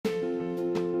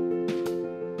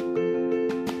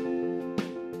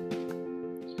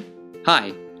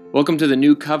Hi, welcome to the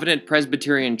New Covenant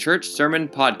Presbyterian Church Sermon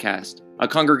Podcast, a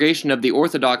congregation of the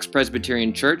Orthodox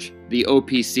Presbyterian Church, the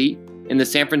OPC, in the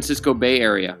San Francisco Bay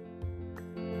Area.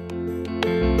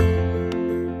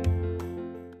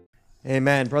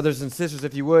 Amen. Brothers and sisters,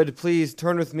 if you would, please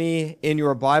turn with me in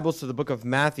your Bibles to the book of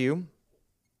Matthew,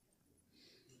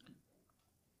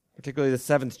 particularly the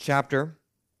 7th chapter.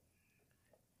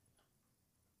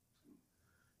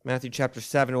 Matthew chapter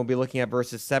 7, we'll be looking at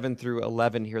verses 7 through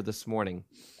 11 here this morning.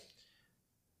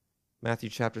 Matthew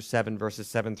chapter 7, verses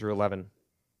 7 through 11.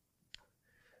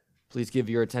 Please give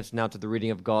your attention now to the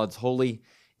reading of God's holy,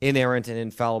 inerrant, and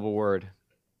infallible word.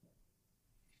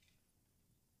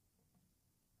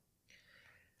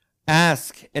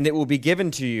 Ask, and it will be given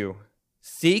to you.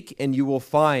 Seek, and you will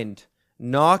find.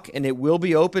 Knock, and it will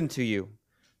be opened to you.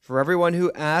 For everyone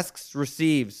who asks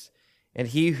receives, and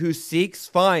he who seeks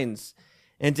finds,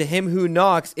 and to him who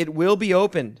knocks it will be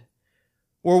opened.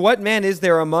 Or what man is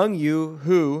there among you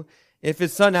who, if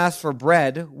his son asks for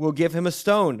bread, will give him a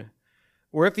stone?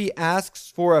 Or if he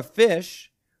asks for a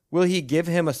fish, will he give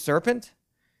him a serpent?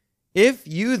 If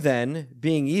you then,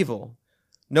 being evil,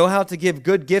 know how to give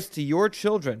good gifts to your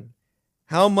children,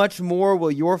 how much more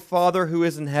will your Father who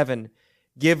is in heaven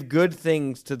give good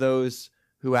things to those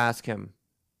who ask him?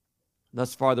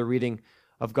 Thus far the reading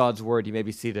of God's word. You may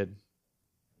be seated.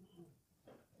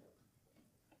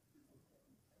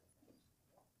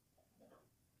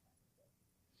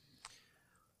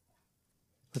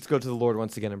 Let's go to the Lord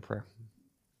once again in prayer.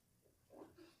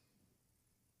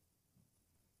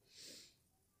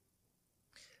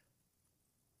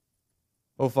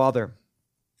 Oh, Father,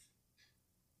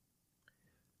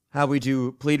 how we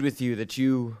do plead with you that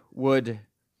you would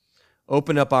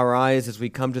open up our eyes as we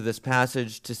come to this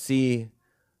passage to see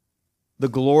the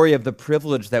glory of the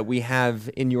privilege that we have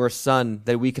in your Son,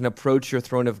 that we can approach your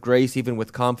throne of grace even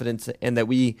with confidence, and that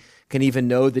we can even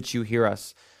know that you hear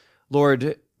us.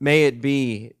 Lord, may it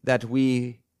be that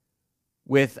we,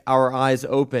 with our eyes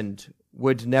opened,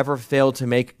 would never fail to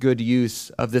make good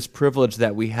use of this privilege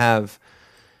that we have.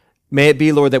 May it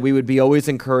be, Lord, that we would be always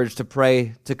encouraged to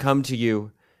pray, to come to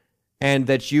you, and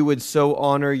that you would so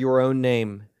honor your own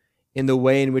name in the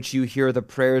way in which you hear the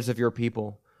prayers of your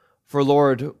people. For,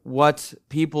 Lord, what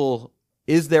people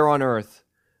is there on earth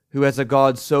who has a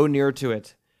God so near to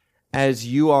it as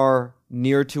you are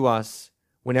near to us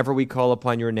whenever we call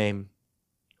upon your name?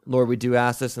 Lord, we do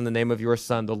ask this in the name of your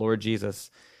Son, the Lord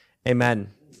Jesus.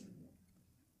 Amen.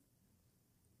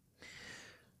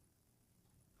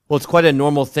 Well, it's quite a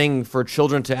normal thing for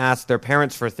children to ask their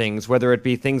parents for things, whether it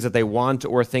be things that they want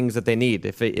or things that they need.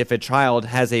 If a child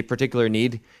has a particular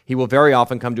need, he will very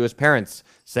often come to his parents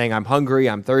saying, I'm hungry,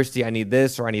 I'm thirsty, I need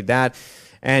this or I need that.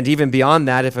 And even beyond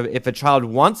that, if a child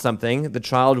wants something, the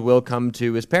child will come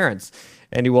to his parents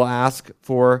and he will ask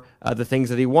for the things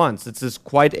that he wants. This is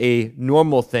quite a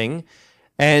normal thing.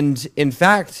 And in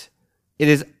fact, it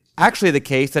is actually the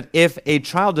case that if a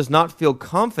child does not feel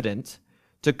confident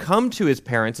to come to his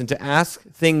parents and to ask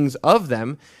things of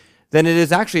them, then it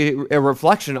is actually a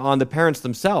reflection on the parents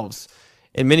themselves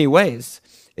in many ways.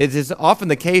 It is often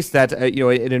the case that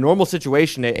in a normal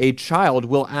situation, a child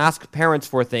will ask parents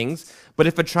for things, but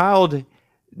if a child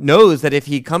knows that if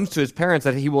he comes to his parents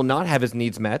that he will not have his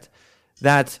needs met,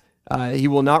 that he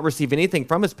will not receive anything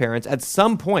from his parents, at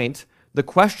some point, the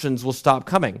questions will stop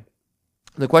coming.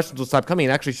 The questions will stop coming.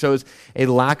 It actually shows a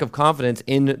lack of confidence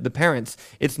in the parents.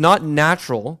 It's not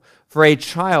natural for a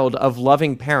child of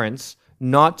loving parents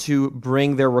not to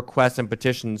bring their requests and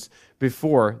petitions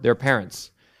before their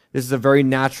parents. This is a very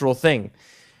natural thing.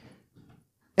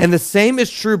 And the same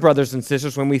is true, brothers and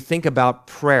sisters, when we think about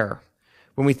prayer.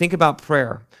 When we think about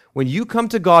prayer, when you come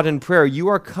to God in prayer, you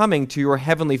are coming to your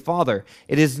Heavenly Father.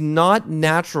 It is not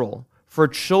natural for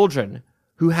children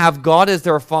who have God as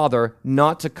their Father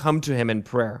not to come to Him in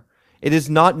prayer. It is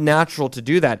not natural to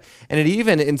do that. And it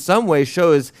even in some ways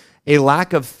shows a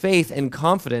lack of faith and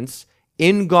confidence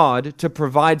in God to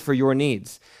provide for your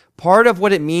needs. Part of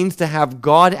what it means to have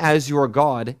God as your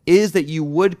God is that you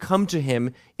would come to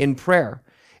Him in prayer.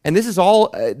 And this is all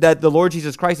that the Lord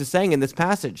Jesus Christ is saying in this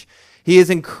passage. He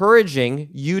is encouraging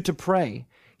you to pray.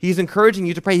 He's encouraging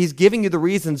you to pray. He's giving you the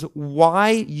reasons why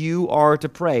you are to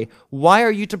pray. Why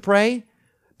are you to pray?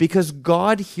 Because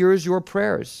God hears your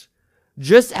prayers.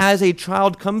 Just as a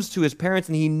child comes to his parents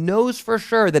and he knows for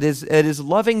sure that his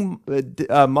loving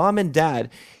mom and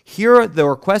dad hear the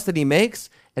request that he makes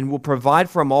and will provide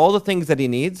for him all the things that he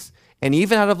needs, and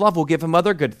even out of love will give him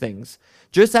other good things.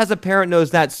 Just as a parent knows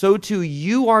that, so too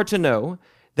you are to know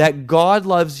that God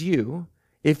loves you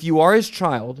if you are his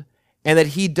child, and that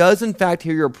he does in fact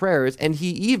hear your prayers, and he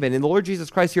even, in the Lord Jesus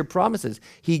Christ here promises,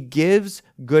 he gives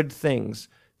good things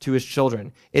to his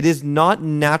children. It is not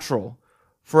natural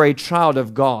for a child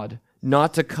of God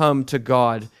not to come to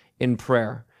God in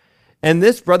prayer. And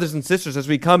this, brothers and sisters, as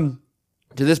we come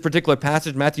to this particular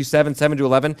passage, Matthew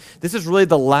 7:7-11, this is really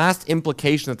the last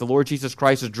implication that the Lord Jesus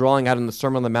Christ is drawing out in the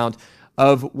Sermon on the Mount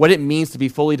of what it means to be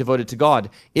fully devoted to God.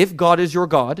 If God is your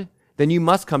God, then you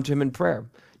must come to him in prayer.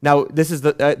 Now, this is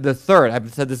the third.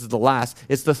 I've said this is the last.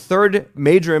 It's the third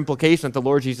major implication that the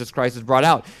Lord Jesus Christ has brought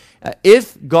out.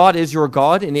 If God is your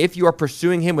God, and if you are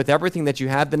pursuing him with everything that you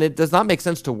have, then it does not make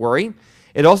sense to worry.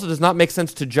 It also does not make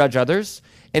sense to judge others.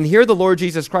 And here the Lord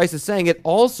Jesus Christ is saying it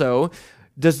also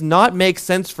does not make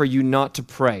sense for you not to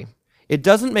pray. It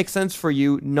doesn't make sense for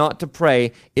you not to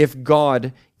pray if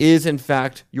God is in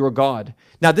fact your God.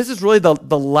 Now, this is really the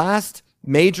last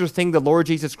major thing the Lord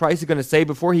Jesus Christ is going to say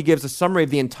before he gives a summary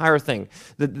of the entire thing.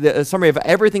 The summary of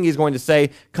everything he's going to say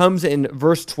comes in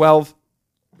verse 12,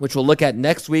 which we'll look at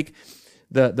next week,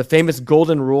 the famous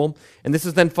golden rule. And this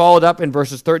is then followed up in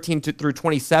verses 13 through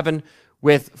 27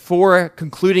 with 4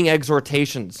 concluding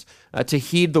exhortations to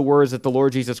heed the words that the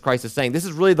Lord Jesus Christ is saying. This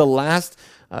is really the last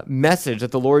message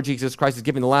that the Lord Jesus Christ is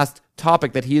giving, the last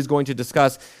topic that he is going to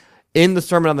discuss in the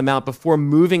Sermon on the Mount before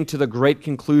moving to the great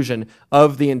conclusion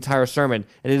of the entire sermon.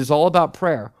 And it is all about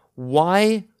prayer.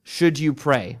 Why should you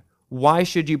pray? Why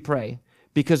should you pray?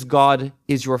 Because God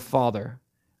is your Father.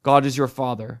 God is your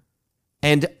Father.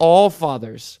 And all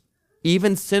fathers,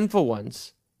 even sinful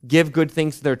ones, give good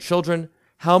things to their children.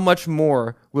 How much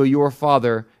more will your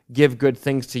Father give good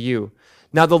things to you?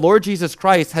 Now, the Lord Jesus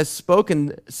Christ has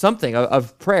spoken something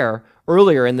of prayer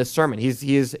earlier in this sermon.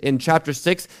 He is in chapter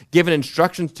 6 given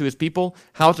instructions to his people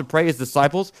how to pray, his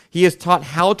disciples. He is taught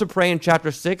how to pray in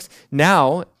chapter 6.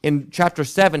 Now, in chapter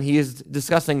 7, he is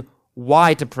discussing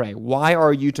why to pray. Why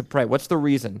are you to pray? What's the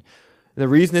reason? The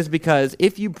reason is because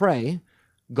if you pray,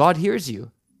 God hears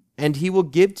you, and he will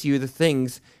give to you the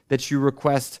things that you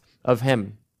request of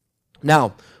him.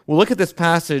 Now, we'll look at this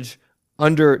passage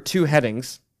under 2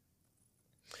 headings.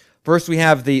 First, we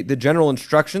have the general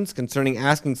instructions concerning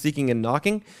asking, seeking, and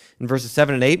knocking in verses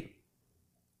 7 and 8.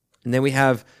 And then we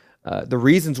have the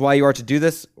reasons why you are to do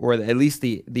this, or at least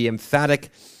the emphatic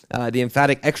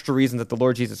extra reason that the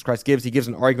Lord Jesus Christ gives. He gives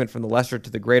an argument from the lesser to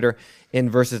the greater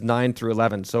in verses 9 through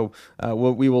 11. So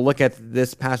we will look at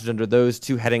this passage under those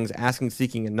 2 headings, asking,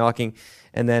 seeking, and knocking,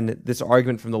 and then this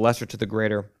argument from the lesser to the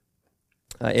greater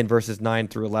in verses 9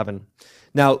 through 11.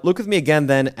 Now, look with me again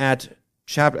then at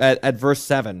verse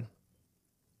 7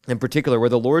 in particular, where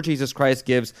the Lord Jesus Christ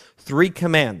gives 3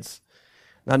 commands.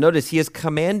 Now, notice he is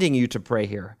commanding you to pray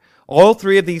here. All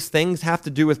 3 of these things have to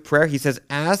do with prayer. He says,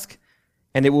 ask,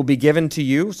 and it will be given to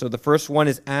you. So the first one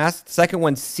is ask. The second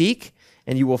one, seek,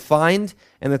 and you will find.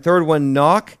 And the third one,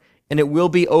 knock, and it will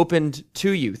be opened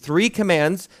to you. 3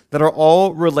 commands that are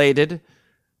all related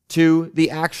to the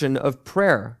action of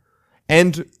prayer.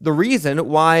 And the reason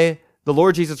why the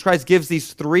Lord Jesus Christ gives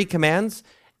these 3 commands,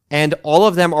 and all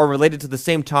of them are related to the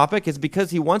same topic, is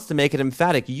because he wants to make it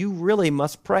emphatic. You really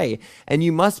must pray, and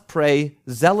you must pray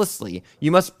zealously.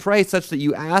 You must pray such that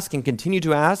you ask and continue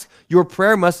to ask. Your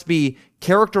prayer must be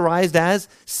characterized as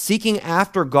seeking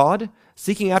after God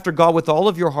with all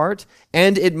of your heart,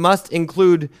 and it must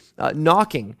include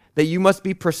knocking, that you must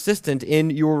be persistent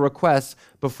in your requests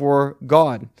before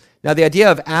God. Now, the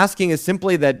idea of asking is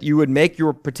simply that you would make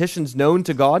your petitions known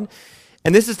to God,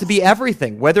 and this is to be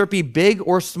everything, whether it be big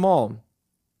or small.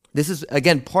 This is,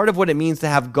 again, part of what it means to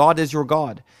have God as your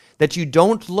God, that you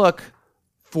don't look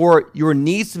for your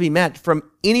needs to be met from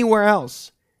anywhere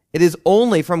else. It is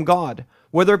only from God,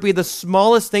 whether it be the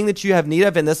smallest thing that you have need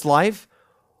of in this life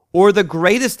or the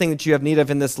greatest thing that you have need of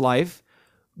in this life.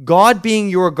 God being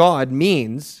your God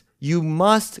means you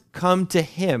must come to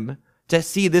him to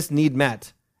see this need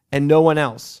met and no one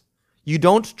else. You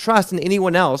don't trust in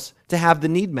anyone else to have the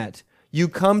need met. You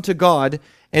come to God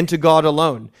and to God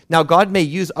alone. Now, God may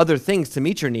use other things to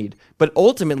meet your need, but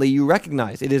ultimately you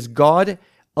recognize it is God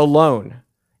alone.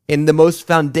 In the most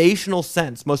foundational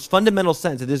sense, most fundamental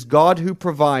sense, it is God who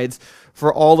provides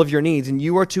for all of your needs, and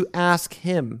you are to ask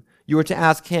him. You are to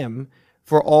ask him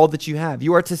for all that you have.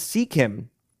 You are to seek him.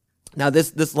 Now,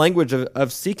 this language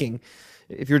of seeking,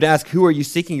 if you're to ask, who are you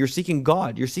seeking? You're seeking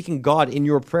God. You're seeking God in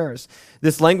your prayers.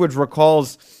 This language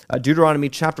recalls Deuteronomy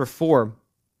chapter 4,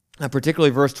 particularly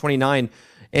verse 29.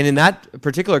 And in that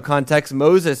particular context,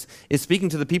 Moses is speaking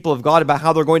to the people of God about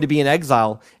how they're going to be in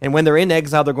exile. And when they're in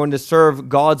exile, they're going to serve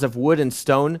gods of wood and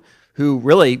stone who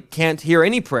really can't hear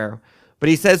any prayer. But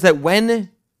he says that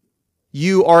when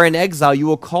you are in exile, you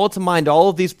will call to mind all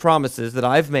of these promises that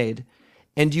I've made,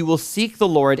 and you will seek the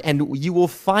Lord, and you will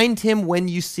find him when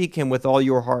you seek him with all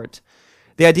your heart.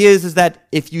 The idea is that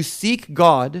if you seek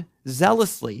God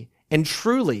zealously and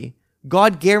truly,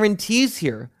 God guarantees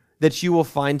here that you will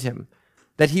find him,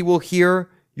 that he will hear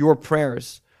your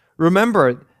prayers.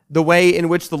 Remember the way in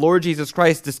which the Lord Jesus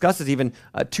Christ discusses even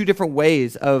two different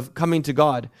ways of coming to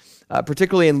God,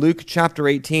 particularly in Luke chapter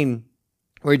 18,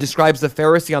 where he describes the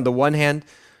Pharisee on the one hand,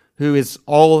 who is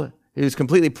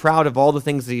completely proud of all the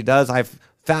things that he does. I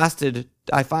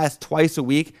fast twice a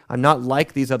week. I'm not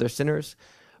like these other sinners.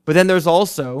 But then there's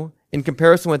also, in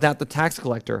comparison with that, the tax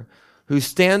collector, who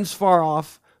stands far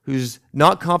off, who's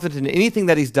not confident in anything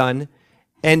that he's done,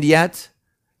 and yet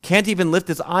can't even lift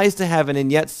his eyes to heaven,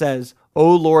 and yet says,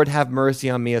 "O Lord, have mercy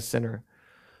on me, a sinner."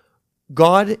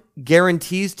 God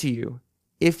guarantees to you,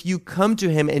 if you come to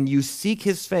him and you seek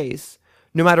his face,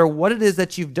 no matter what it is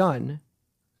that you've done,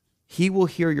 he will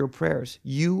hear your prayers.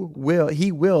 He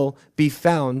will be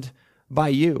found by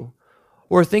you.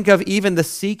 Or think of even the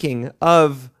seeking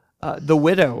of the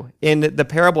widow in the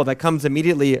parable that comes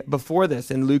immediately before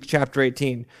this in Luke chapter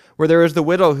 18, where there is the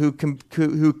widow who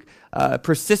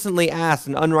persistently asks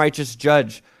an unrighteous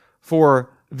judge for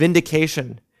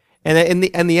vindication. And in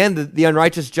the end, the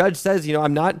unrighteous judge says,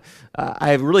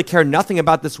 I really care nothing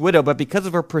about this widow, but because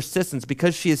of her persistence,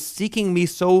 because she is seeking me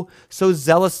so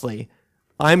zealously,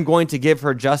 I'm going to give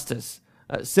her justice,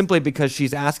 simply because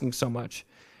she's asking so much.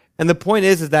 And the point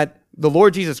is that the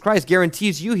Lord Jesus Christ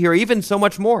guarantees you here even so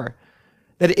much more,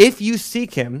 that if you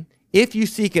seek him,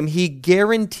 he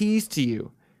guarantees to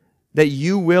you that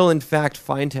you will in fact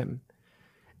find him.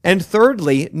 And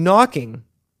thirdly, knocking.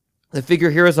 The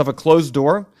figure here is of a closed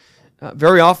door.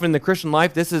 Very often in the Christian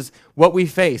life, this is what we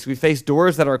face. We face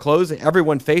doors that are closed.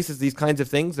 Everyone faces these kinds of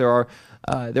things. There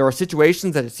are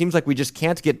situations that it seems like we just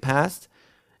can't get past.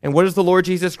 And what does the Lord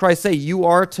Jesus Christ say? You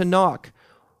are to knock.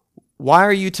 Why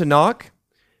are you to knock?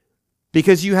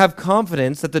 Because you have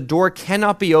confidence that the door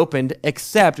cannot be opened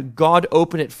except God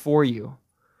open it for you.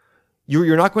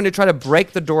 You're not going to try to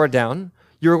break the door down.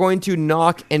 You're going to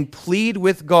knock and plead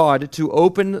with God to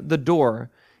open the door,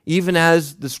 even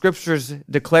as the scriptures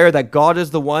declare that God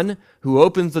is the one who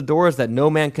opens the doors that no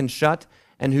man can shut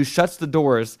and who shuts the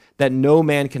doors that no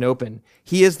man can open.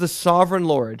 He is the sovereign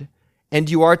Lord, and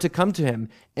you are to come to him.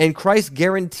 And Christ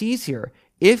guarantees here,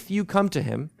 if you come to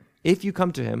him,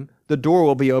 the door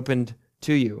will be opened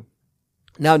to you.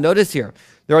 Now notice here,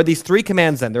 there are these three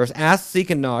commands then. There's ask, seek,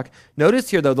 and knock.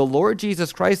 Notice here, though, the Lord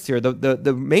Jesus Christ here,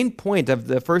 the main point of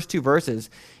the first two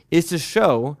verses is to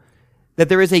show that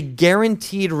there is a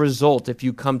guaranteed result if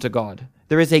you come to God.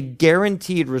 There is a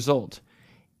guaranteed result.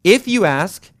 If you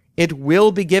ask, it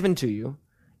will be given to you.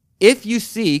 If you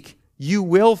seek, you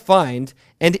will find.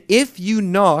 And if you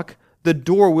knock, the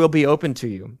door will be open to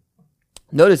you.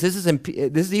 Notice this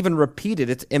is even repeated.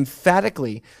 It's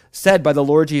emphatically said by the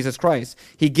Lord Jesus Christ.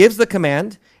 He gives the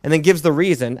command and then gives the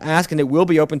reason, ask and it will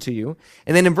be open to you.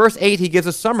 And then in verse 8, he gives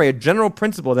a summary, a general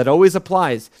principle that always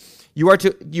applies. You are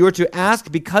to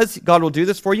ask because God will do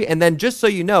this for you. And then just so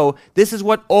you know, this is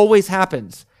what always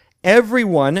happens.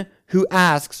 Everyone who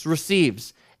asks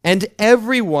receives, and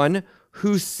everyone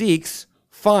who seeks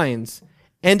finds,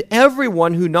 and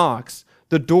everyone who knocks,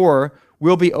 the door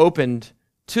will be opened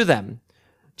to them.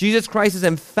 Jesus Christ is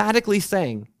emphatically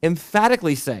saying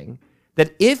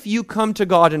that if you come to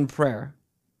God in prayer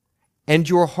and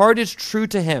your heart is true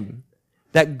to him,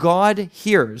 that God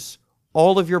hears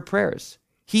all of your prayers.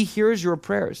 He hears your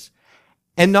prayers.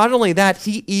 And not only that,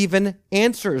 he even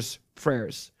answers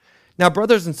prayers. Now,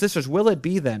 brothers and sisters, will it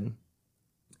be then,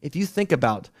 if you think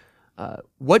about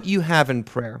what you have in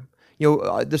prayer,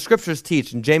 the scriptures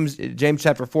teach in James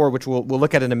chapter 4, which we'll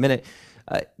look at in a minute,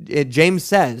 James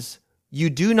says, you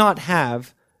do not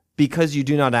have because you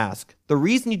do not ask. The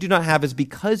reason you do not have is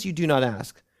because you do not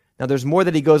ask. Now, there's more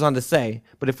that he goes on to say,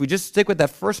 but if we just stick with that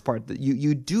first part, that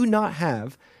you do not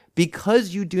have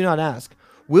because you do not ask.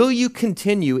 Will you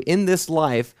continue in this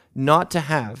life not to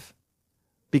have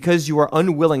because you are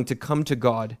unwilling to come to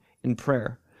God in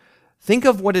prayer? Think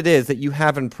of what it is that you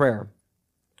have in prayer.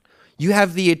 You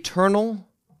have the eternal,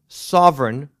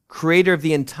 sovereign, creator of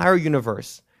the entire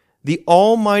universe, the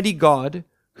almighty God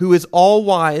who is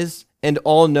all-wise and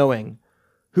all-knowing,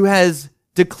 who has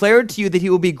declared to you that he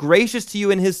will be gracious to you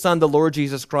in his Son, the Lord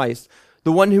Jesus Christ,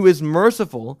 the one who is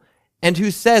merciful and who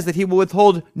says that he will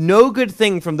withhold no good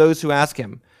thing from those who ask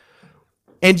him.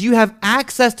 And you have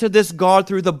access to this God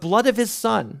through the blood of his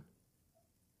Son.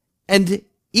 And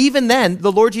even then,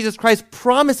 the Lord Jesus Christ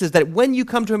promises that when you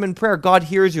come to him in prayer, God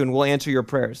hears you and will answer your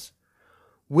prayers.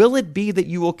 Will it be that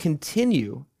you will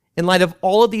continue, in light of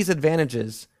all of these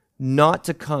advantages, not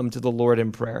to come to the Lord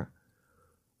in prayer?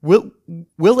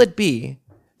 will it be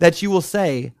that you will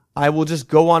say, I will just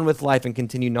go on with life and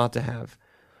continue not to have?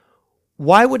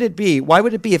 Why would it be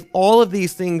if all of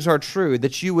these things are true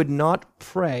that you would not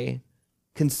pray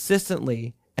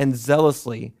consistently and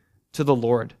zealously to the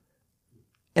Lord?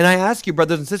 And I ask you,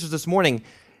 brothers and sisters, this morning,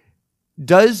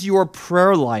 does your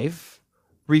prayer life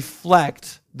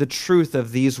reflect the truth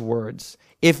of these words?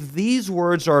 If these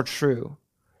words are true,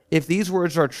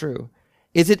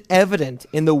 is it evident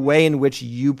in the way in which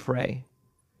you pray?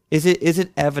 Is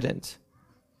it evident?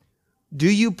 Do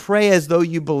you pray as though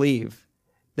you believe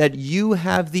that you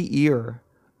have the ear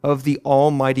of the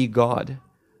Almighty God?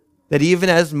 That even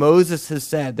as Moses has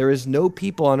said, there is no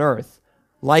people on earth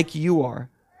like you are,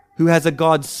 who has a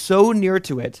God so near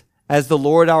to it as the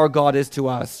Lord our God is to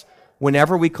us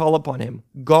whenever we call upon him.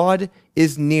 God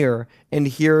is near and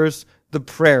hears the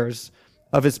prayers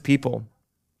of his people.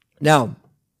 Now,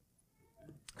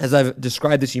 as I've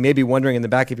described this, you may be wondering in the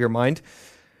back of your mind,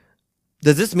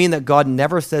 does this mean that God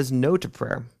never says no to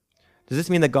prayer? Does this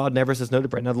mean that God never says no to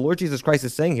prayer? Now, the Lord Jesus Christ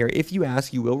is saying here, if you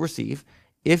ask, you will receive.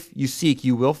 If you seek,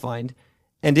 you will find.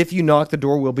 And if you knock, the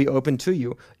door will be open to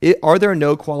you. Are there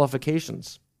no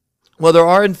qualifications? Well, there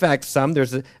are, in fact, some.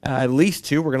 There's at least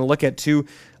two. We're going to look at two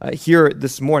here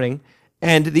this morning.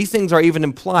 And these things are even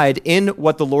implied in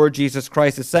what the Lord Jesus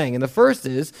Christ is saying. And the first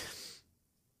is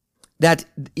that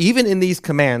even in these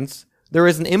commands, there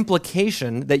is an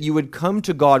implication that you would come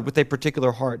to God with a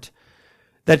particular heart,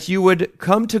 that you would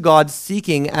come to God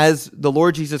seeking, as the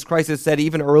Lord Jesus Christ has said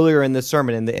even earlier in the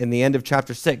sermon, in the end of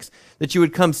chapter 6, that you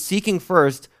would come seeking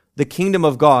first the kingdom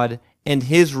of God and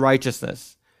his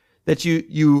righteousness, that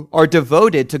you are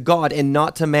devoted to God and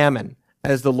not to mammon,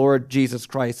 as the Lord Jesus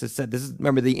Christ has said. This is,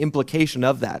 remember, the implication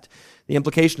of that. The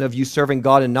implication of you serving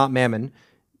God and not mammon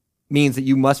means that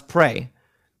you must pray.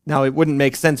 Now, it wouldn't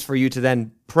make sense for you to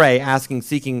then pray, asking,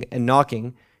 seeking, and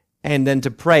knocking, and then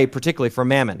to pray particularly for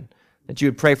mammon, that you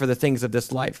would pray for the things of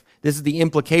this life. This is the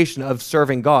implication of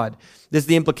serving God. This is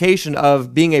the implication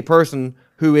of being a person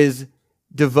who is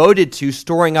devoted to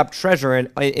storing up treasure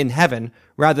in heaven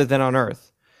rather than on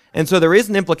earth. And so there is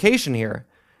an implication here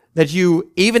that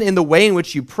you, even in the way in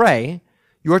which you pray,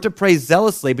 you are to pray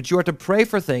zealously, but you are to pray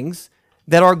for things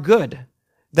that are good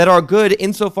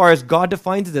insofar as God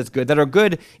defines it as good, that are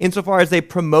good insofar as they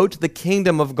promote the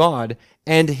kingdom of God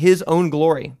and his own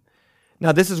glory.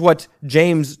 Now, this is what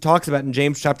James talks about in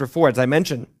James chapter 4, as I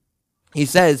mentioned. He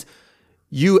says,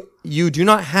 you do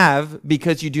not have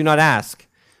because you do not ask.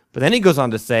 But then he goes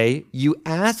on to say, you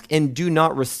ask and do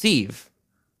not receive.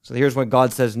 So here's what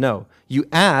God says no. You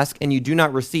ask and you do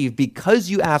not receive because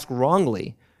you ask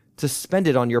wrongly to spend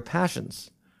it on your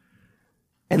passions.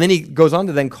 And then he goes on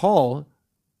to then call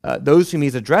those whom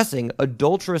he's addressing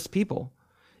adulterous people.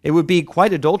 It would be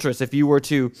quite adulterous if you were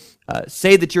to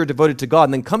say that you're devoted to God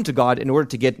and then come to God in order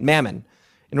to get mammon,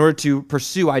 in order to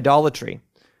pursue idolatry.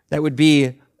 That would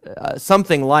be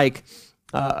something like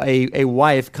a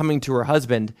wife coming to her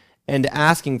husband and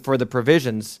asking for the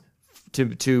provisions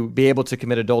to be able to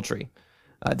commit adultery.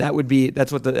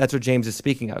 That's what James is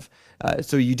speaking of.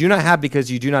 So you do not have because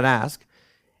you do not ask.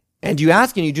 And you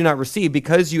ask and you do not receive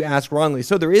because you ask wrongly.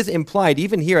 So there is implied,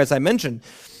 even here, as I mentioned,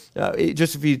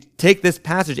 just if you take this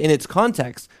passage in its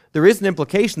context, there is an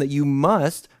implication that you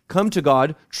must come to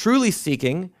God truly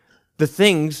seeking the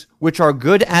things which are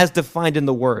good as defined in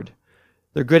the Word.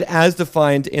 They're good as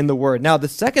defined in the Word. Now, the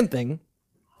second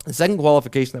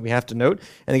qualification that we have to note,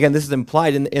 and again, this is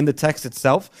implied in the text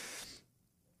itself,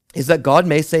 is that God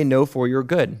may say no for your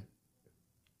good.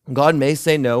 God may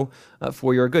say no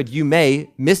for your good. You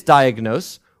may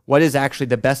misdiagnose what is actually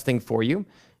the best thing for you.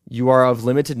 You are of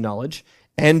limited knowledge.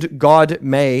 And God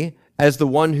may, as the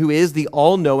one who is the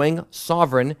all-knowing,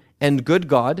 sovereign, and good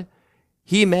God,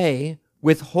 he may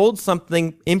withhold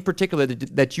something in particular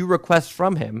that you request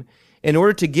from him in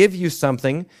order to give you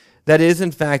something that is,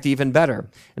 in fact, even better.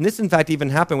 And this, in fact, even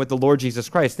happened with the Lord Jesus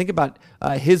Christ. Think about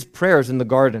his prayers in the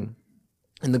Garden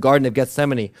of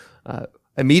Gethsemane,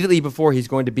 immediately before he's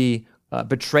going to be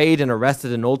betrayed and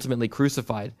arrested and ultimately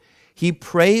crucified. He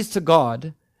prays to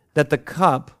God that the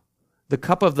cup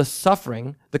of the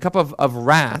suffering, the cup of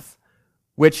wrath,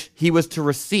 which he was to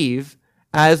receive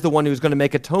as the one who was going to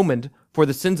make atonement for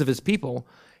the sins of his people,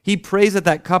 he prays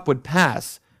that cup would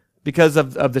pass because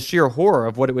of the sheer horror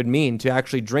of what it would mean to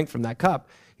actually drink from that cup.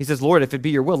 He says, Lord, if it be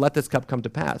your will, let this cup come to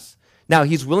pass. Now,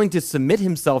 he's willing to submit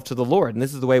himself to the Lord, and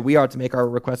this is the way we are to make our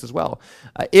requests as well.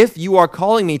 If you are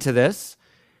calling me to this,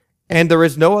 and there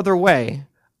is no other way,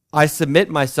 I submit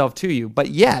myself to you. But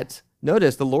yet,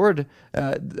 notice the Lord,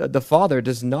 the Father,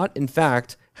 does not, in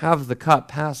fact, have the cup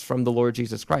pass from the Lord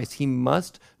Jesus Christ. He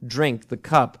must drink the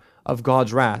cup of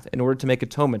God's wrath in order to make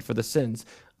atonement for the sins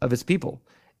of his people.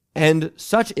 And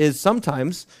such is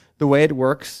sometimes the way it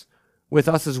works with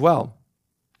us as well.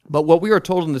 But what we are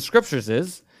told in the scriptures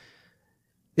is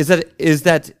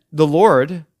that the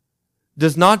Lord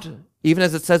does not, even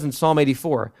as it says in Psalm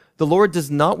 84, the Lord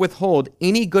does not withhold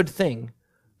any good thing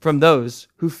from those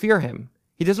who fear him.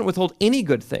 He doesn't withhold any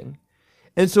good thing.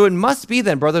 And so it must be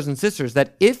then, brothers and sisters,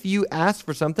 that if you ask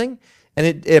for something and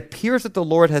it appears that the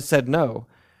Lord has said no,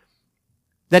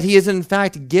 that he is in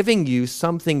fact giving you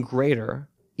something greater,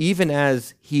 even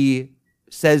as he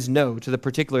says no to the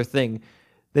particular thing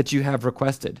that you have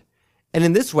requested. And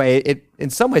in this way, it in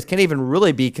some ways can't even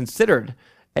really be considered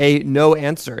a no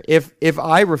answer. If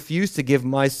I refuse to give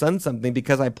my son something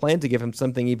because I plan to give him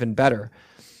something even better,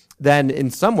 then in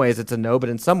some ways it's a no, but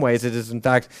in some ways it is in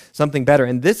fact something better.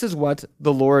 And this is what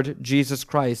the Lord Jesus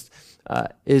Christ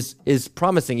is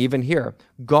promising even here.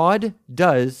 God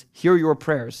does hear your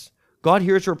prayers. God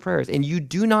hears your prayers, and you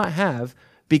do not have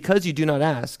because you do not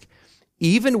ask.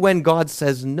 Even when God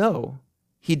says no,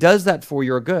 he does that for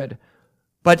your good.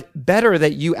 But better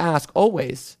that you ask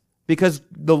always, because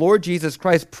the Lord Jesus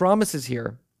Christ promises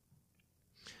here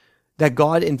that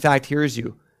God in fact hears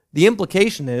you. The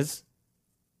implication is,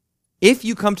 if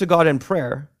you come to God in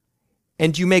prayer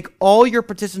and you make all your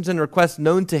petitions and requests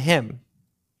known to him,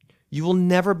 you will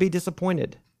never be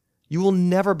disappointed. You will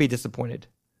never be disappointed.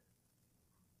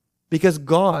 Because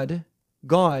God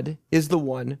is the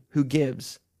one who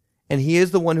gives, and he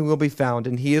is the one who will be found,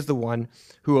 and he is the one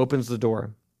who opens the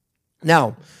door.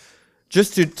 Now,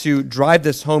 just to drive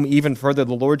this home even further,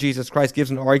 the Lord Jesus Christ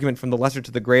gives an argument from the lesser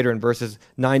to the greater in verses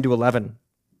 9 to 11.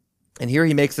 And here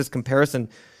he makes this comparison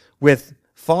with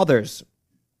fathers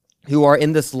who are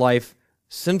in this life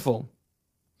sinful.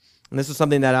 And this is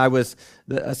something that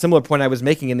a similar point I was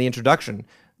making in the introduction,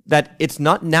 that it's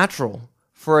not natural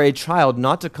for a child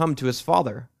not to come to his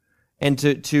father and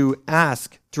to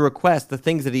ask, to request the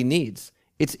things that he needs.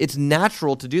 It's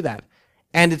natural to do that.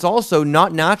 And it's also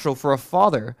not natural for a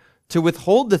father to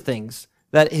withhold the things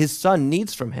that his son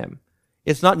needs from him.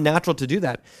 It's not natural to do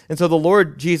that. And so the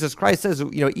Lord Jesus Christ says,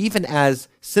 even as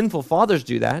sinful fathers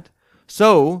do that,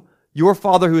 so your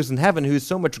Father who is in heaven, who is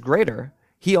so much greater,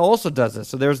 he also does this.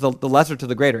 So there's the lesser to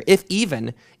the greater. If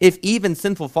even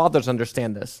sinful fathers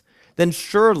understand this, then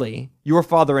surely your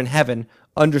Father in heaven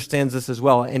understands this as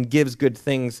well and gives good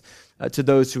things to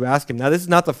those who ask him. Now, this is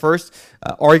not the first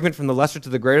argument from the lesser to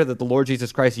the greater that the Lord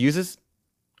Jesus Christ uses,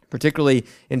 particularly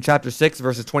in chapter 6,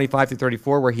 verses 25 through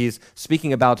 34, where he's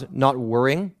speaking about not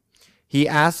worrying. He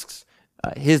asks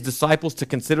his disciples to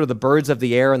consider the birds of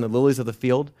the air and the lilies of the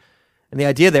field. And the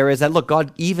idea there is that, look,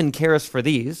 God even cares for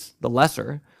these, the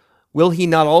lesser. Will he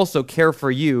not also care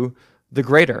for you, the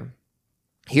greater?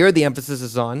 Here the emphasis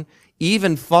is on,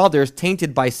 even fathers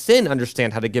tainted by sin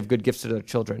understand how to give good gifts to their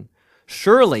children.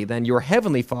 Surely then your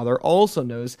heavenly Father also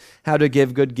knows how to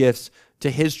give good gifts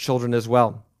to his children as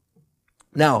well.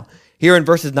 Now, here in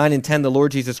verses 9 and 10, the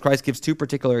Lord Jesus Christ gives two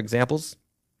particular examples.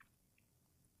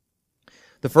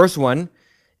 The first one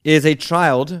is a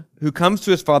child who comes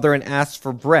to his father and asks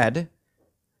for bread.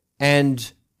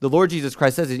 And the Lord Jesus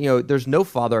Christ says, there's no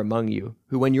father among you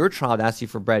who, when your child asks you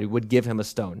for bread, would give him a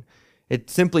stone. It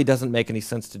simply doesn't make any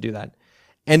sense to do that.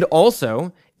 And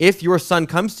also, if your son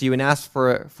comes to you and asks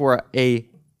for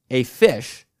a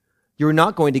fish, you're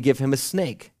not going to give him a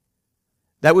snake.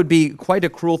 That would be quite a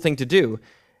cruel thing to do.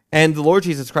 And the Lord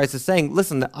Jesus Christ is saying,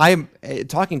 listen, I'm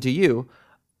talking to you.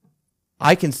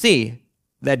 I can see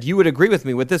that you would agree with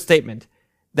me with this statement,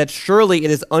 that surely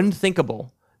it is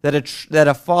unthinkable that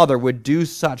a father would do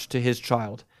such to his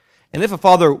child. And if a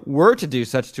father were to do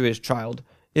such to his child,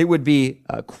 it would be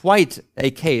quite a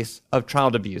case of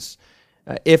child abuse.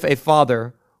 If a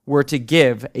father were to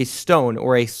give a stone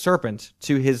or a serpent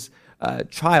to his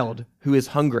child who is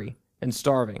hungry and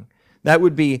starving, that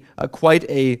would be quite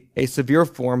a severe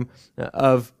form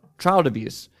of child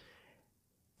abuse.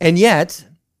 And yet,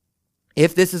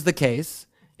 if this is the case,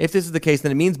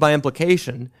 then it means by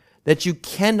implication that you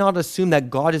cannot assume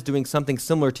that God is doing something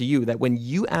similar to you, that when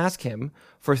you ask him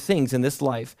for things in this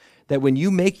life, that when you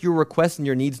make your requests and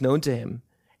your needs known to him,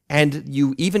 and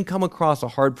you even come across a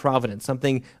hard providence,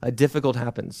 something difficult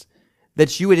happens,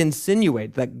 that you would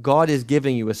insinuate that God is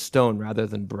giving you a stone rather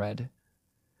than bread.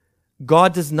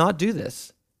 God does not do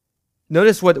this.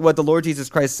 Notice what the Lord Jesus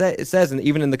Christ says, and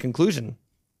even in the conclusion,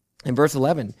 in verse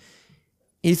 11,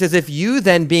 he says, if you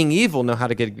then being evil know how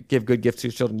to give good gifts to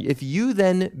your children, if you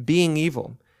then being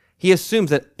evil, he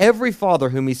assumes that every father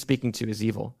whom he's speaking to is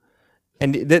evil.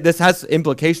 And this has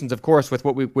implications, of course, with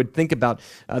what we would think about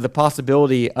the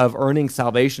possibility of earning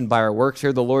salvation by our works.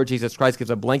 Here, the Lord Jesus Christ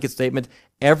gives a blanket statement.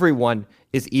 Everyone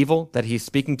is evil that he's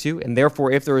speaking to, and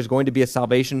therefore, if there is going to be a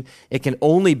salvation, it can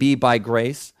only be by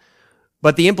grace.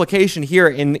 But the implication here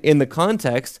in the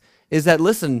context is that,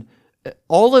 listen,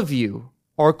 all of you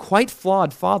are quite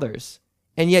flawed fathers,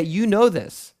 and yet you know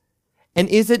this. And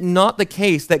is it not the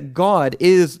case that God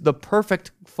is the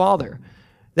perfect Father,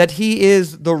 that he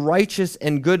is the righteous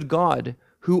and good God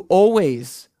who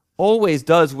always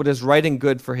does what is right and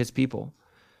good for his people?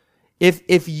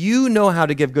 If you know how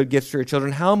to give good gifts to your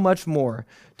children, how much more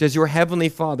does your heavenly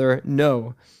Father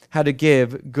know how to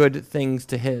give good things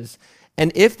to his?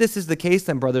 And if this is the case,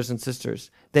 then, brothers and sisters,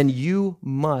 then you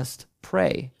must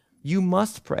pray. You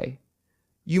must pray.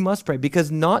 You must pray,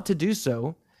 because not to do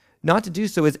so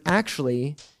is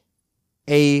actually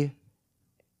a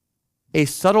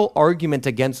subtle argument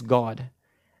against God,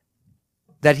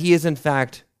 that he is in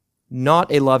fact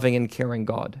not a loving and caring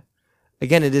God.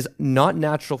 Again, it is not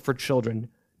natural for children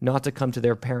not to come to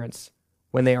their parents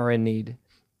when they are in need.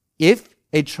 If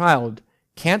a child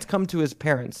can't come to his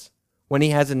parents when he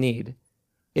has a need,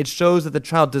 it shows that the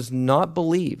child does not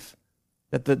believe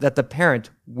that the parent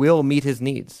will meet his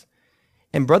needs.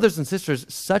 And brothers and sisters,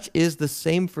 such is the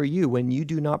same for you when you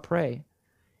do not pray.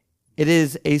 It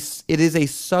is a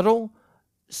subtle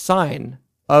sign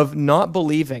of not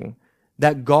believing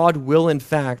that God will in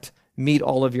fact meet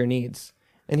all of your needs.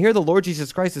 And here the Lord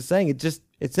Jesus Christ is saying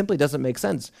it simply doesn't make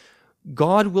sense.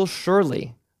 God will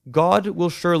surely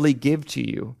give to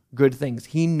you good things.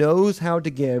 He knows how to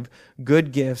give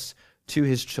good gifts to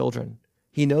his children.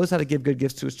 He knows how to give good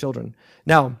gifts to his children.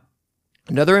 Now,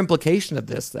 another implication of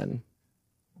this then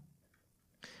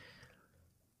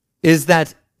is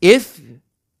that if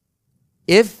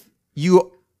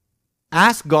you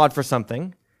ask God for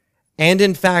something, and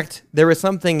in fact there is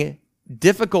something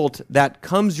difficult that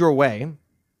comes your way,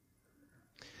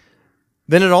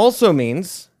 then it also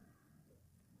means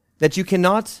that you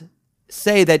cannot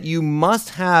say that you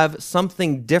must have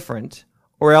something different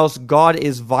or else God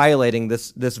is violating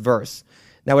this verse.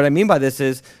 Now, what I mean by this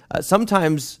is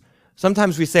sometimes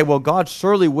we say, well, God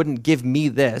surely wouldn't give me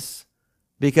this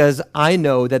because I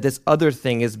know that this other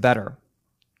thing is better.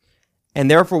 And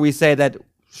therefore we say that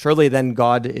surely then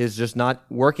God is just not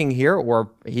working here,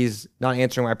 or he's not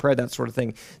answering my prayer, that sort of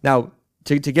thing. Now,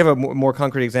 to give a more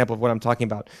concrete example of what I'm talking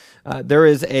about, there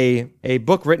is a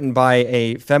book written by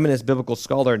a feminist biblical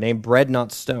scholar named Bread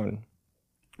Not Stone.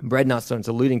 Bread Not Stone is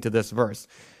alluding to this verse.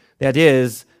 The idea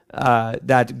is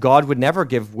that God would never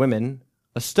give women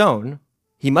a stone.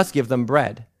 He must give them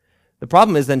bread. The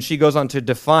problem is then she goes on to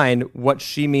define what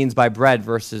she means by bread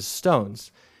versus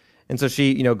stones. And so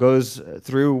she, goes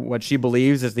through what she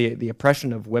believes is the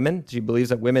oppression of women. She believes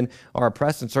that women are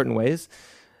oppressed in certain ways.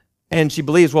 And she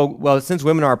believes, well, since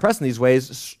women are oppressed in these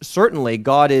ways, certainly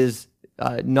God is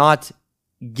not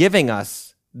giving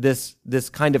us this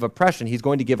kind of oppression. He's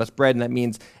going to give us bread, and that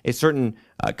means a certain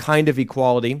kind of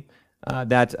equality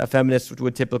that a feminist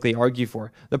would typically argue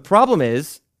for. The problem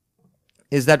is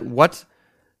that what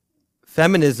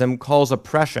feminism calls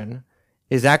oppression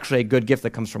is actually a good gift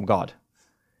that comes from God.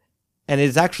 And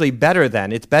it's actually better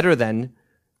than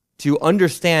to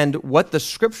understand what the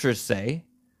scriptures say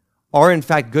are in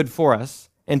fact good for us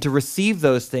and to receive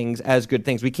those things as good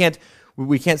things. We can't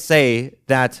say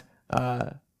that,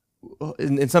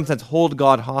 in some sense, hold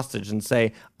God hostage and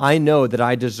say, I know that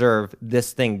I deserve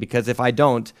this thing, because if I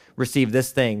don't receive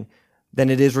this thing, then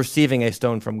it is receiving a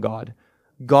stone from God.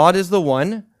 God is the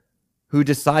one who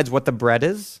decides what the bread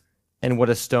is and what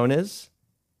a stone is.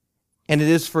 And it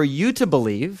is for you to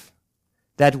believe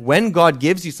that when God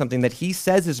gives you something that he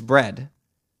says is bread,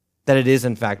 that it is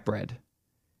in fact bread.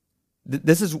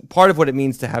 This is part of what it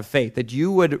means to have faith, that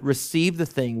you would receive the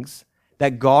things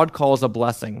that God calls a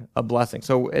blessing.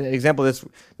 So an example of this,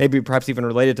 maybe perhaps even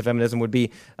related to feminism, would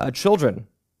be children.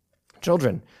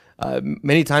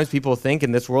 Many times people think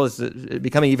in this world, it's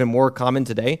becoming even more common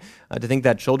today, to think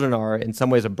that children are in some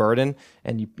ways a burden,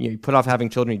 and you put off having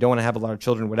children, you don't want to have a lot of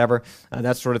children, whatever.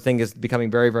 That sort of thing is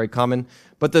becoming very, very common.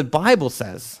 But the Bible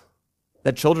says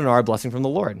that children are a blessing from the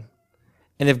Lord.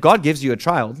 And if God gives you a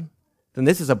child, then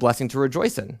this is a blessing to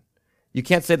rejoice in. You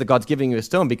can't say that God's giving you a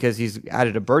stone because he's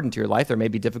added a burden to your life. There may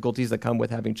be difficulties that come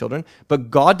with having children,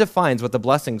 but God defines what the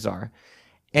blessings are.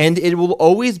 And it will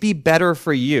always be better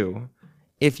for you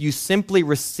if you simply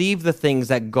receive the things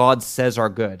that God says are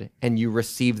good and you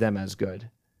receive them as good.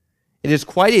 It is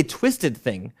quite a twisted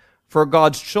thing for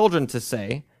God's children to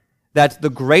say that the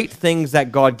great things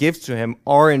that God gives to him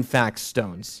are in fact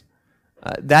stones.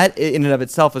 that in and of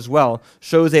itself as well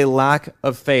shows a lack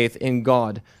of faith in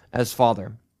God as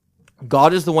Father.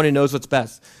 God is the one who knows what's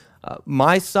best.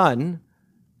 My son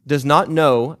does not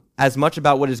know as much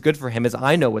about what is good for him as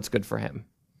I know what's good for him.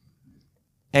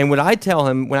 And when I tell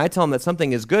him that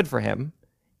something is good for him,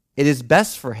 it is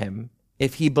best for him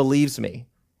if he believes me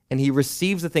and he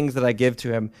receives the things that I give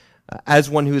to him as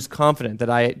one who is confident that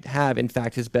I have, in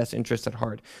fact, his best interest at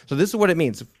heart. So this is what it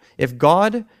means. If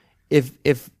God is,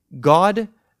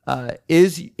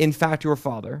 in fact, your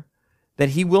Father, that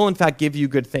he will, in fact, give you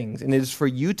good things. And it is for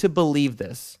you to believe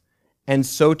this and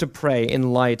so to pray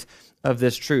in light of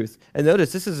this truth. And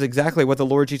notice, this is exactly what the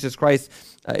Lord Jesus Christ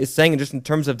is saying just in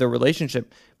terms of the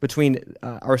relationship between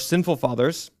our sinful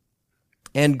fathers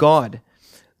and God.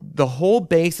 The whole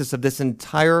basis of this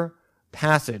entire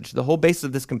passage, the whole basis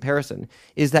of this comparison,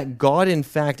 is that God, in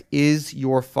fact, is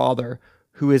your Father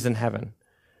who is in heaven.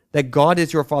 That God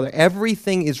is your Father.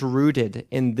 Everything is rooted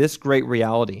in this great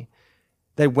reality.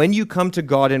 That when you come to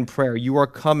God in prayer, you are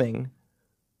coming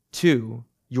to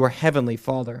your heavenly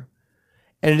Father.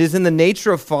 And it is in the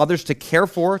nature of fathers to care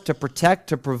for, to protect,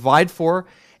 to provide for,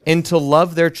 and to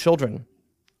love their children.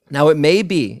 Now, it may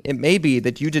be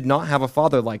that you did not have a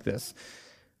father like this.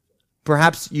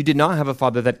 Perhaps you did not have a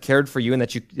father that cared for you and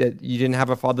that you didn't have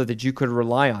a father that you could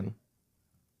rely on.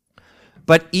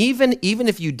 But even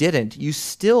if you didn't, you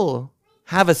still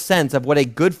have a sense of what a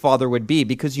good father would be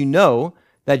because you know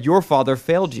that your father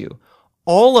failed you.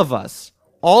 All of us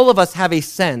have a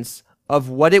sense of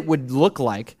what it would look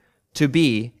like to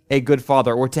be a good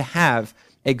father or to have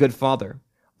a good father.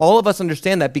 All of us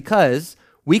understand that because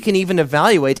we can even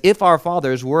evaluate if our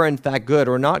fathers were in fact good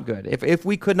or not good. If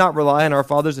we could not rely on our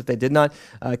fathers, if they did not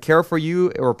care for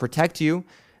you or protect you,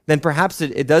 then perhaps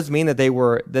it does mean that they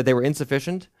were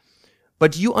insufficient.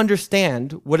 But you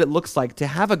understand what it looks like to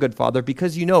have a good father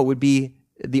because you know it would be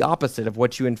the opposite of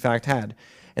what you in fact had.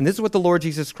 And this is what the Lord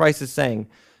Jesus Christ is saying.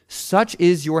 Such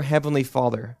is your heavenly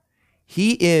Father.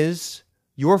 He is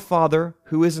your Father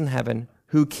who is in heaven,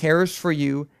 who cares for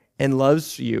you and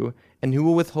loves you, and who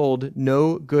will withhold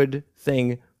no good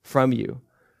thing from you.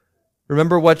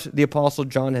 Remember what the Apostle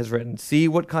John has written. See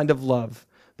what kind of love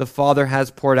the Father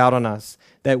has poured out on us,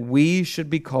 that we should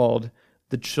be called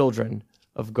the children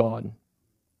of God.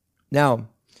 Now,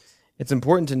 it's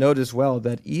important to note as well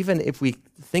that even if we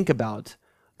think about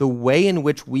the way in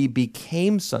which we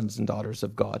became sons and daughters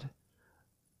of God,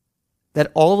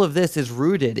 that all of this is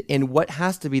rooted in what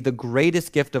has to be the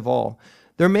greatest gift of all.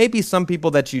 There may be some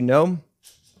people that you know,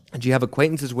 and you have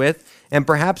acquaintances with, and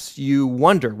perhaps you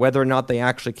wonder whether or not they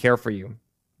actually care for you.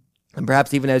 And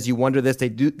perhaps even as you wonder this, they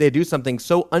do something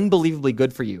so unbelievably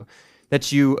good for you that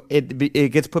it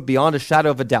gets put beyond a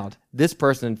shadow of a doubt. This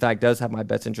person, in fact, does have my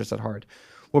best interest at heart.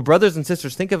 Well, brothers and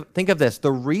sisters, think of this.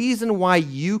 The reason why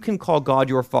you can call God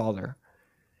your Father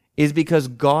is because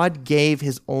God gave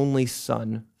his only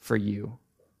Son for you.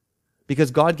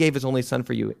 Because God gave his only Son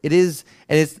for you. It is,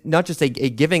 and it's not just a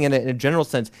giving in a general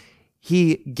sense.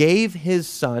 He gave his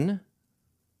Son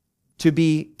to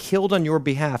be killed on your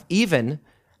behalf, even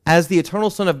as the eternal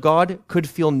Son of God could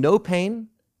feel no pain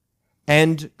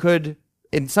and could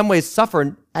in some ways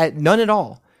suffer none at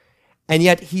all. And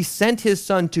yet he sent his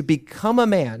Son to become a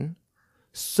man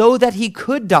so that he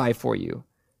could die for you.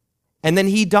 And then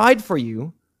he died for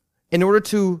you in order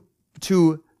to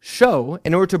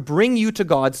bring you to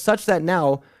God, such that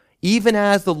now, even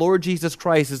as the Lord Jesus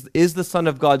Christ is the Son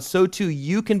of God, so too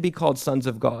you can be called sons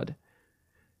of God.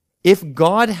 If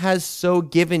God has so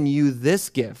given you this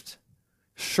gift,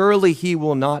 surely he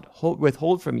will not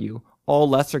withhold from you all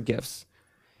lesser gifts.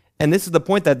 And this is the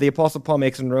point that the Apostle Paul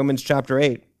makes in Romans chapter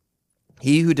 8.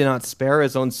 He who did not spare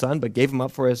his own Son, but gave him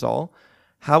up for us all,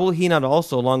 how will he not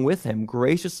also, along with him,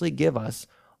 graciously give us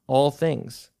all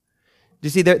things? You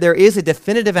see, there is a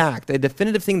definitive act, a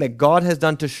definitive thing that God has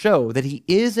done to show that he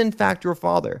is in fact your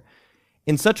Father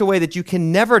in such a way that you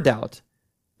can never doubt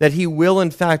that he will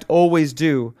in fact always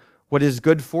do what is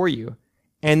good for you.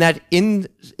 And that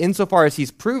insofar as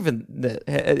he's proven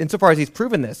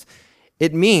this,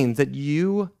 it means that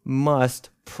you must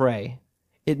pray.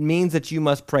 It means that you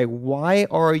must pray. Why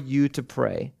are you to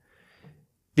pray?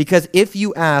 Because if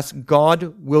you ask,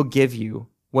 God will give you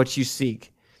what you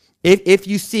seek. If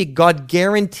you seek, God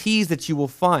guarantees that you will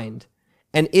find.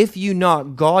 And if you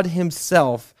knock, God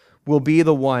himself will be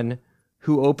the one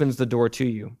who opens the door to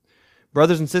you.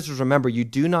 Brothers and sisters, remember, you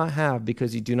do not have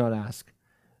because you do not ask.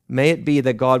 May it be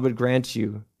that God would grant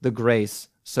you the grace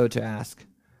so to ask.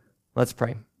 Let's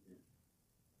pray.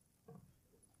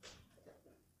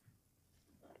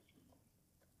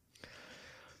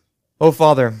 Oh,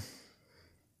 Father,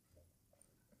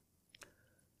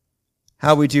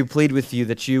 how we do plead with you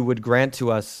that you would grant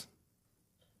to us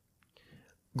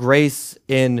grace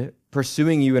in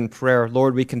pursuing you in prayer.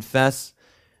 Lord, we confess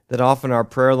that often our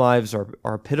prayer lives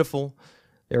are pitiful.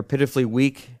 They are pitifully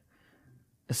weak,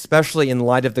 especially in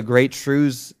light of the great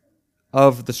truths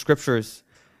of the Scriptures,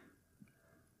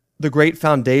 the great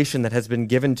foundation that has been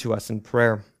given to us in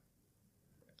prayer,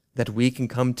 that we can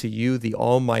come to you, the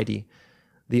Almighty,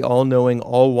 the all-knowing,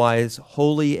 all-wise,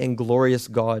 holy and glorious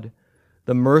God,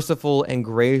 the merciful and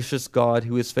gracious God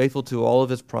who is faithful to all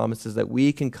of his promises, that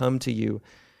we can come to you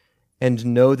and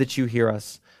know that you hear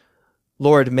us.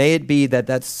 Lord, may it be that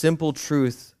that simple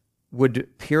truth would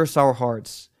pierce our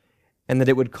hearts and that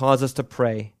it would cause us to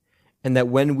pray, and that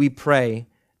when we pray,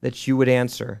 that you would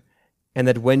answer, and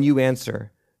that when you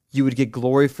answer, you would get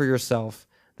glory for yourself,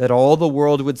 that all the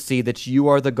world would see that you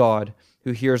are the God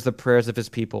who hears the prayers of his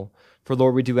people. For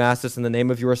Lord, we do ask this in the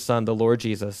name of your Son, the Lord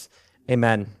Jesus.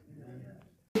 Amen.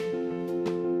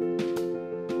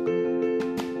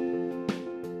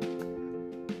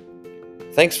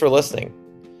 Thanks for listening.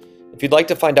 If you'd like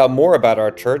to find out more about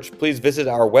our church, please visit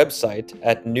our website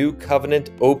at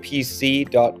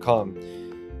newcovenantopc.com.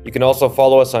 You can also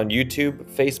follow us on YouTube,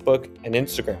 Facebook, and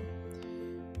Instagram.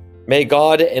 May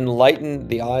God enlighten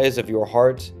the eyes of your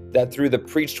heart, that through the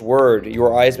preached word,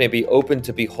 your eyes may be opened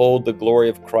to behold the glory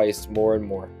of Christ more and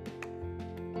more.